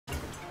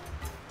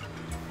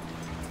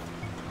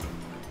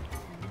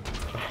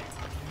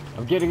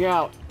I'm getting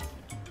out.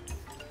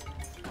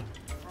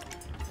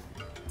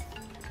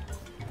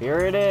 Here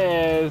it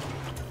is.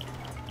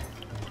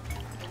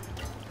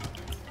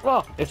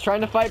 Oh, it's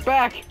trying to fight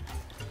back.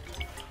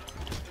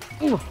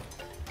 Ooh.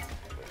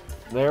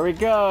 There we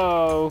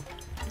go.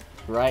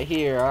 Right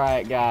here.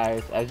 Alright,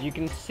 guys. As you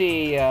can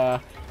see,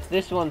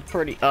 this one's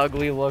pretty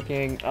ugly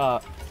looking.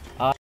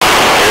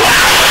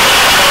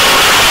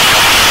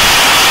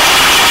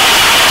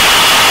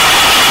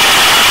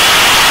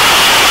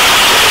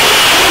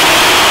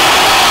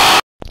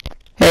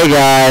 Hey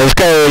guys,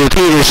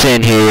 Coyote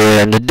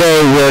here, and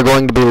today we're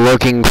going to be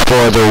looking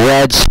for the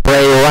red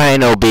spray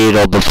rhino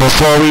beetle, but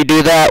before we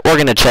do that, we're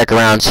going to check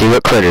around and see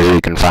what critters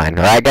we can find.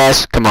 Alright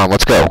guys, come on,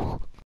 let's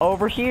go.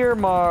 Over here,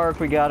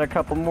 Mark, we got a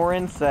couple more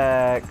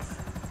insects.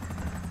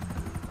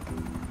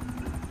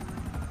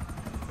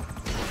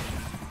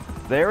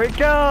 There we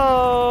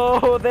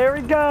go! There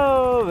we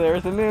go!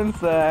 There's an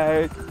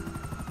insect.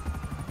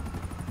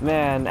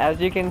 Man,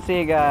 as you can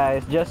see,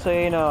 guys, just so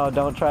you know,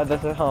 don't try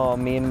this at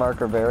home. Me and Mark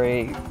are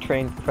very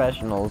trained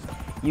professionals.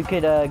 You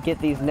could get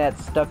these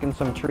nets stuck in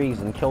some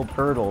trees and kill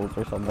turtles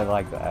or something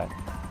like that.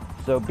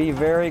 So be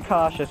very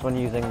cautious when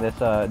using this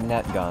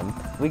net gun.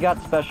 We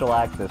got special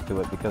access to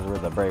it because we're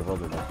the Brave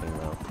Wilderness team,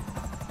 though.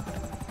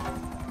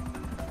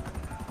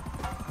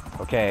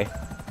 Okay,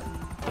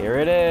 here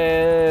it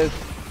is.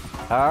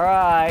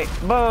 Alright,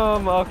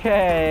 boom,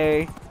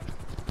 okay.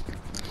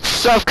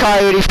 What's up,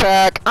 Coyote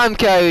Pack? I'm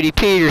Coyote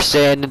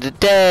Peterson, and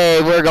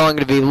today we're going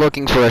to be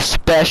looking for a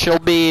special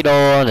beetle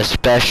in a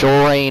special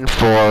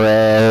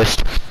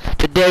rainforest.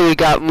 Today we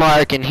got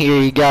Mark, and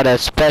here you got a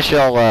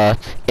special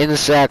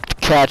insect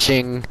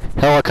catching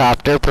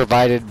helicopter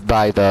provided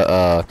by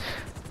the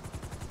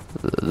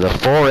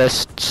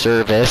Forest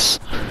Service,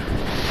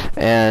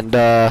 and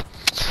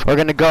we're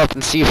gonna go up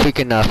and see if we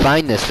can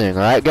find this thing.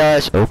 Alright,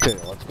 guys? Okay,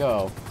 let's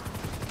go.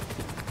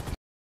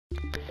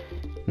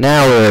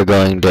 Now we're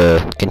going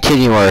to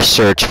continue our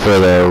search for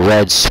the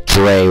red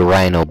spray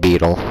rhino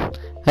beetle.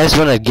 I just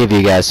want to give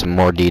you guys some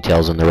more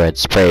details on the red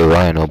spray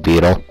rhino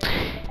beetle.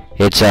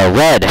 It's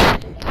red,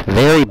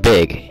 very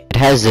big. It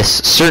has this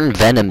certain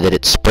venom that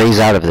it sprays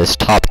out of this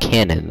top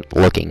cannon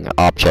looking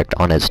object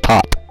on its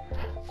top.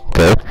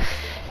 Okay?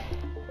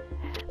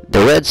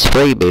 The red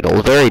spray beetle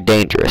is very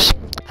dangerous.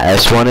 I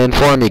just want to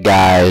inform you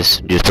guys,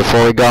 just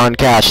before we go and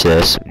catch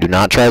this, do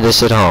not try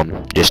this at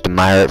home. Just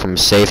admire it from a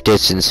safe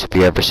distance if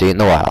you ever see it in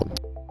the wild.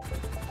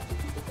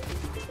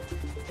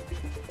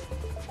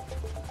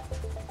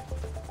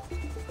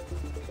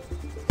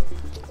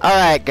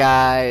 Alright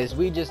guys,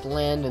 we just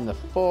landed in the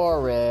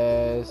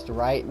forest.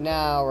 Right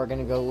now we're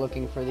gonna go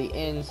looking for the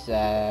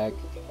insect.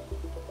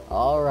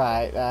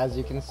 Alright, as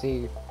you can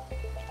see,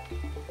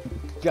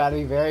 gotta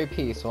be very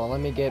peaceful.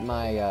 Let me get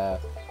my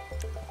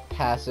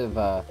passive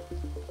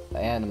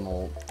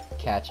animal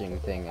catching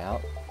thing out.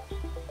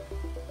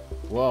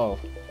 Whoa.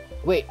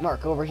 Wait,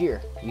 Mark, over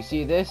here. You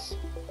see this?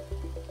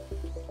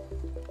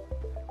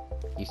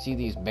 You see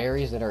these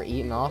berries that are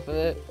eaten off of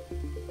it?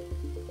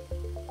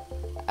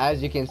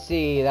 As you can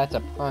see, that's a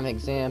prime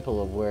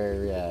example of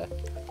where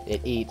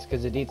it eats,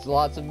 because it eats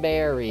lots of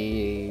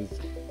berries.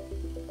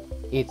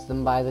 Eats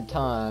them by the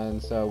ton,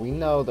 so we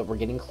know that we're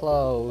getting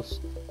close.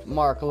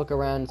 Mark, look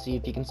around and see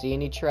if you can see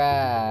any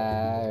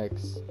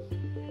tracks.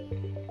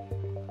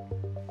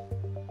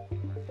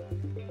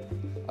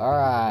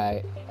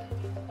 Alright.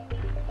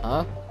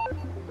 Huh?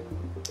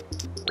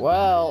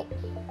 Well,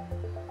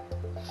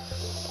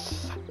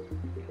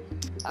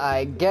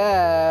 I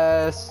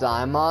guess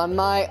I'm on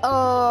my own.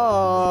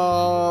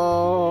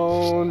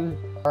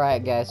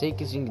 Alright guys, so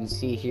as you can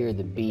see here,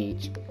 the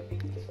beach,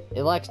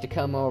 it likes to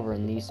come over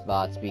in these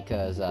spots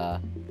because,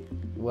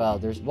 well,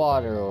 there's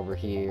water over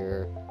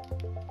here.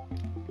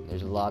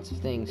 There's lots of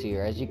things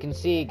here. As you can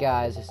see,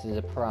 guys, this is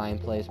a prime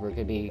place where it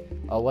could be.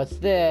 Oh, what's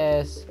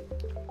this?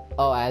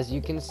 Oh, as you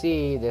can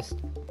see, this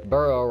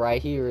burrow right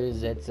here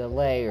it's a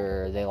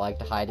lair. They like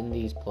to hide in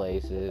these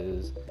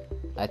places.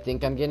 I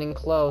think I'm getting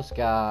close,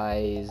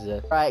 guys.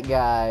 Right,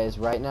 guys,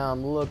 right now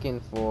I'm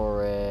looking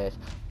for it.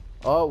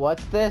 Oh,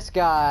 what's this,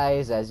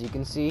 guys? As you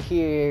can see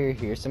here,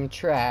 here's some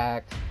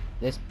tracks.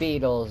 This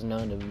beetle is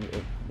known to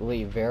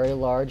leave very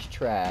large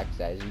tracks,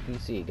 as you can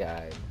see,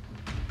 guys.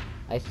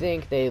 I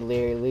think they're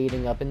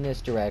leading up in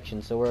this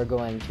direction, so we're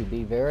going to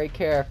be very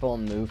careful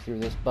and move through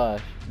this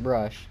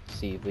brush to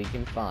see if we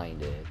can find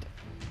it.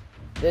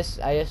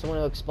 I just want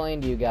to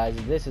explain to you guys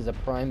that this is a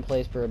prime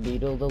place for a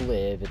beetle to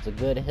live. It's a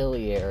good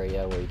hilly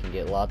area where you can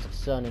get lots of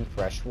sun and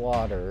fresh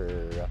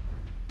water.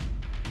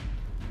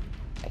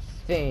 I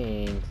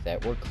think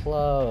that we're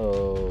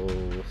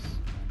close.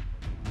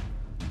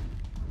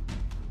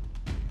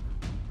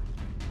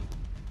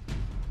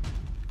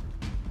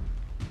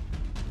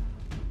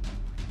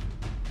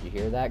 You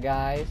hear that,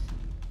 guys?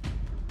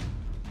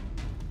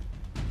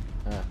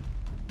 Huh.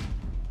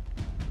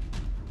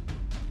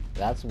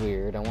 That's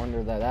weird. I wonder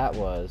what that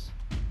was.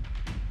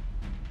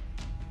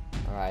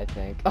 Alright, I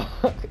think.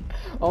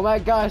 Oh my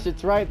gosh,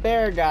 it's right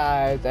there,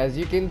 guys. As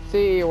you can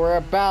see, we're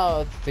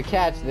about to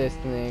catch this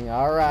thing.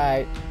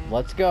 Alright,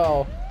 let's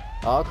go.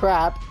 Oh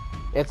crap.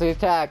 It's an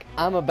attack.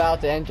 I'm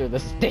about to enter the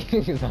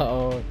sting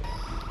zone.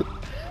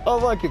 Oh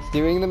look, it's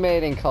doing the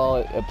mating call.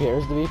 It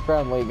appears to be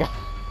friendly.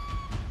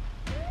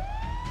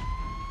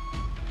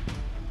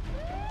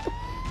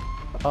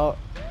 Oh.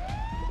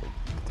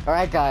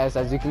 Alright guys,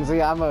 as you can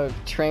see, I'm a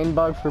train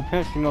bug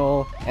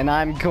professional, and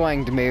I'm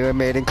going to make a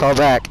mating call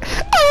back.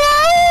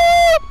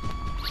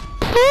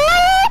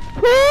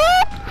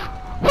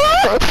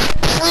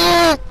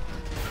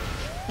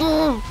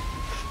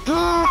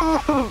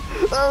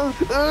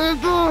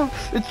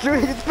 It's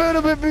doing its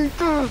venom at me.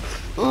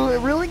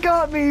 It really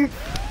got me.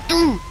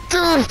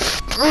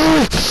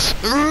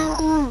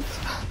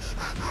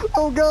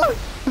 Oh god.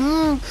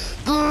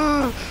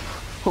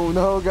 Oh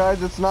no,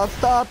 guys, it's not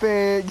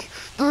stopping.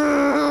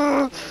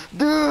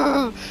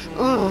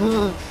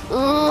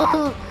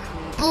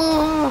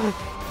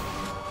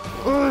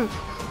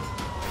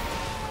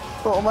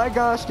 Oh my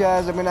gosh,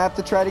 guys, I'm gonna have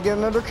to try to get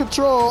it under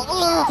control.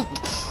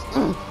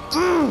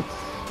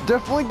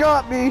 Definitely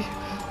got me.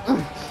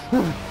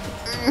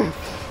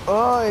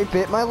 Oh, it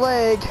bit my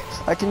leg.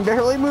 I can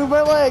barely move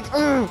my leg.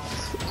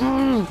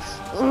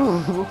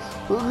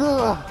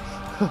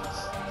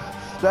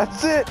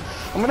 That's it.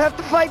 I'm gonna have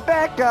to fight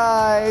back,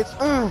 guys.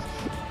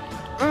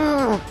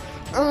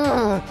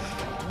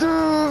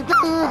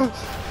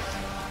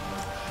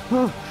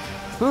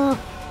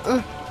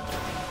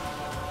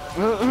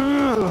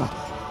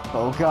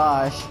 Oh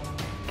gosh.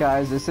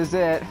 Guys, this is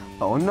it.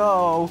 Oh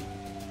no.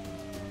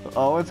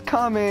 Oh, it's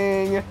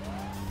coming.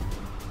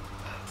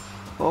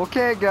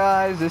 Okay,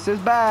 guys, this is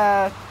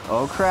bad.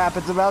 Oh crap,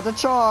 it's about to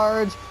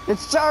charge.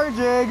 It's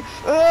charging.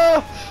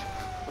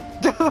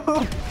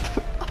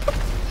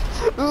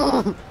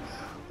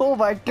 Oh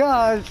my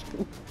gosh.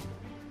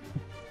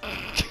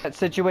 That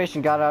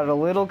situation got out a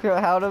little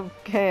out of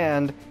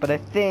hand, but I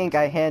think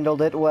I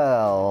handled it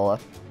well.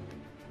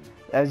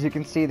 As you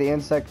can see, the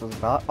insect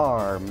was not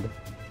armed.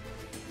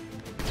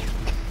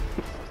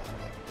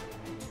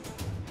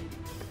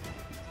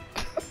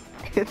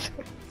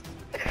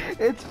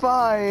 It's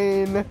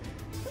fine.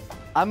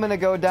 I'm gonna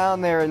go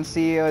down there and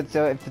see if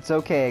it's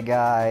okay,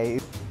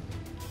 guys.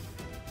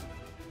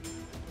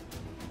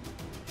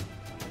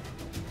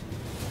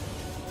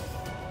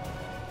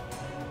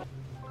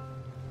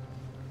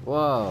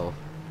 Whoa.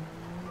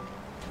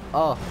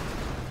 Oh.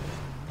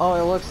 Oh,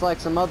 it looks like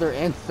some other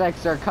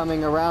insects are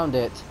coming around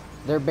it.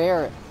 They're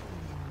bare.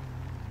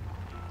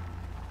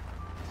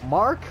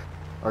 Mark?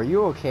 Are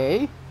you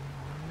okay?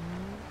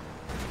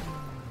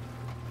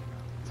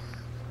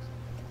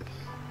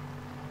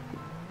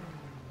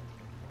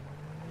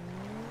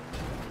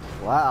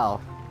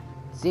 Wow.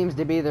 Seems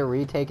to be they're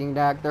retaking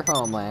back their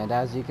homeland.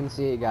 As you can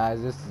see,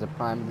 guys, this is a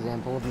prime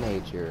example of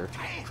nature.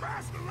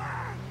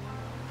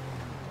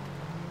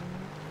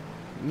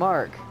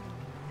 Mark.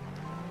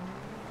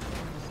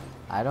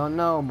 I don't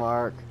know,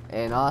 Mark.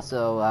 And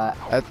also,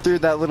 I threw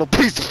that little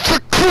piece of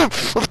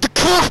the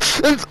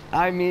cliff, and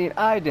I mean,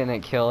 I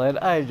didn't kill it.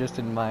 I just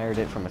admired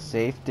it from a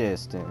safe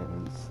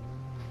distance.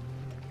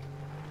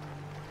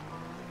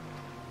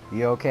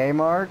 You okay,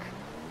 Mark?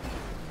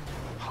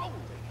 Holy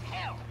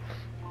hell!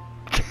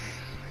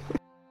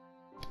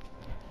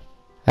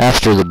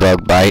 After the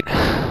bug bite,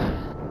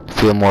 I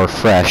feel more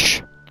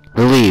fresh,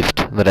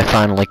 relieved that I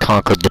finally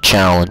conquered the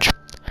challenge.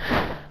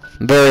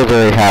 I'm very,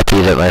 very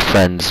happy that my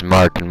friends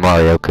Mark and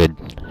Mario could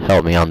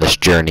help me on this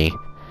journey,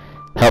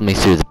 help me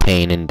through the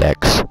pain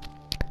index.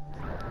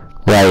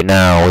 Right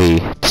now, we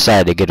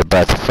decided to get a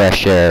breath of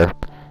fresh air,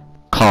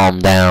 calm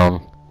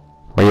down,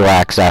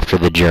 relax after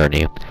the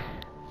journey.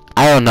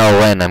 I don't know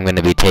when I'm going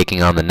to be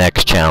taking on the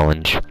next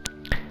challenge.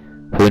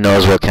 Who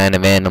knows what kind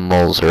of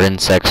animals or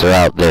insects are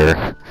out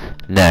there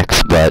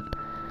next, but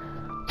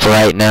for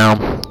right now,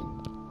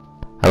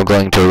 I'm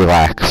going to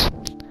relax.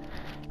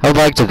 I would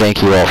like to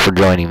thank you all for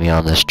joining me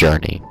on this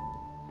journey,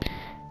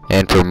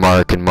 and for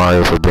Mark and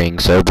Mario for being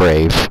so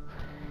brave,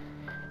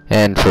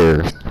 and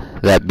for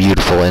that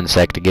beautiful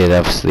insect to give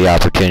us the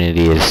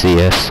opportunity to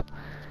see us.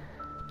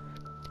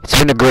 It's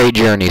been a great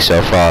journey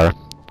so far.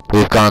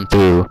 We've gone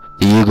through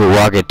the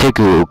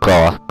Yuguwagatiku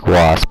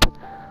wasp.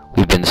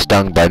 We've been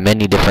stung by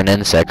many different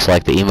insects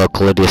like the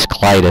Emoclidius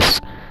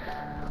clytus.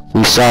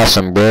 We saw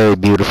some very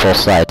beautiful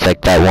sights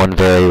like that one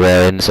very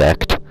rare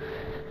insect.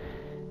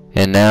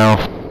 And now,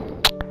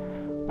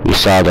 we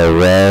saw the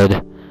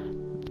red,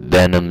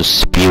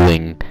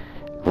 venom-spewing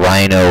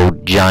rhino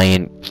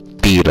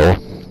giant beetle.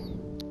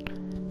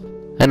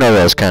 I know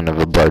that was kind of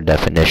a blurred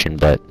definition,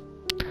 but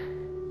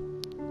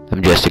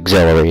I'm just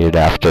exhilarated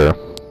after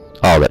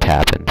all that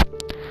happened.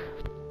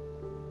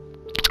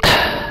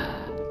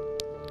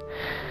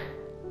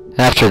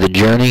 After the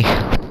journey,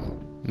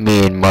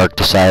 me and Mark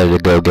decided to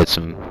go get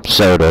some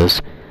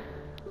sodas,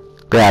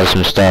 grab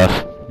some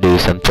stuff, do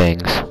some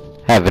things,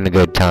 having a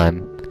good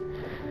time.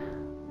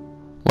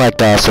 I'd like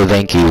to also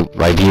thank you,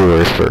 my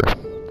viewers, for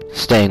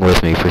staying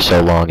with me for so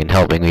long and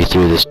helping me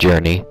through this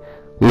journey.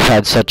 We've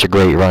had such a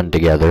great run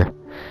together.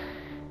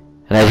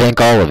 And I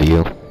thank all of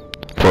you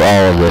for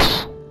all of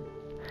this,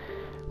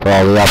 for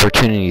all the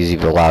opportunities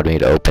you've allowed me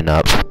to open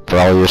up, for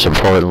all your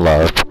support and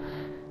love.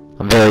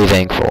 I'm very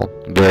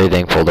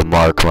thankful to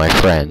Mark, my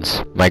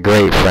friends, my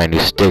great friend who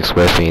sticks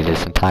with me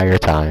this entire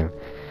time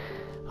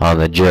on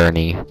the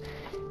journey.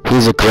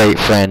 He's a great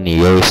friend,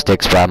 he always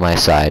sticks by my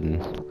side,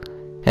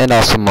 and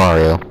also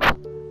Mario.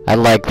 I'd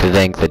like to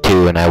thank the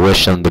two, and I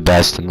wish them the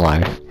best in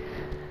life.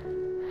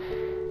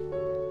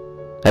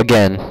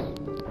 Again,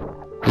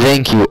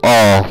 thank you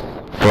all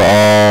for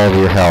all of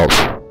your help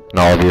and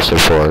all of your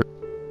support.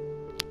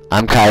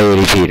 I'm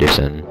Coyote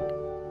Peterson.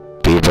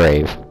 Be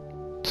brave.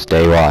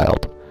 Stay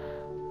wild.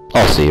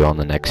 I'll see you on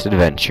the next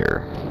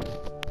adventure.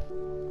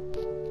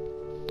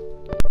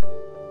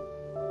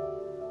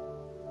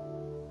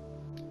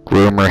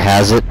 Rumor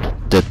has it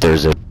that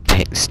there's a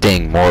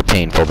sting more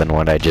painful than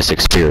what I just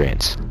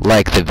experienced.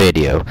 Like the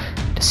video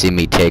to see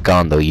me take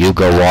on the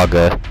Yuga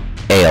Waga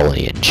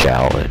Alien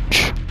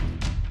Challenge.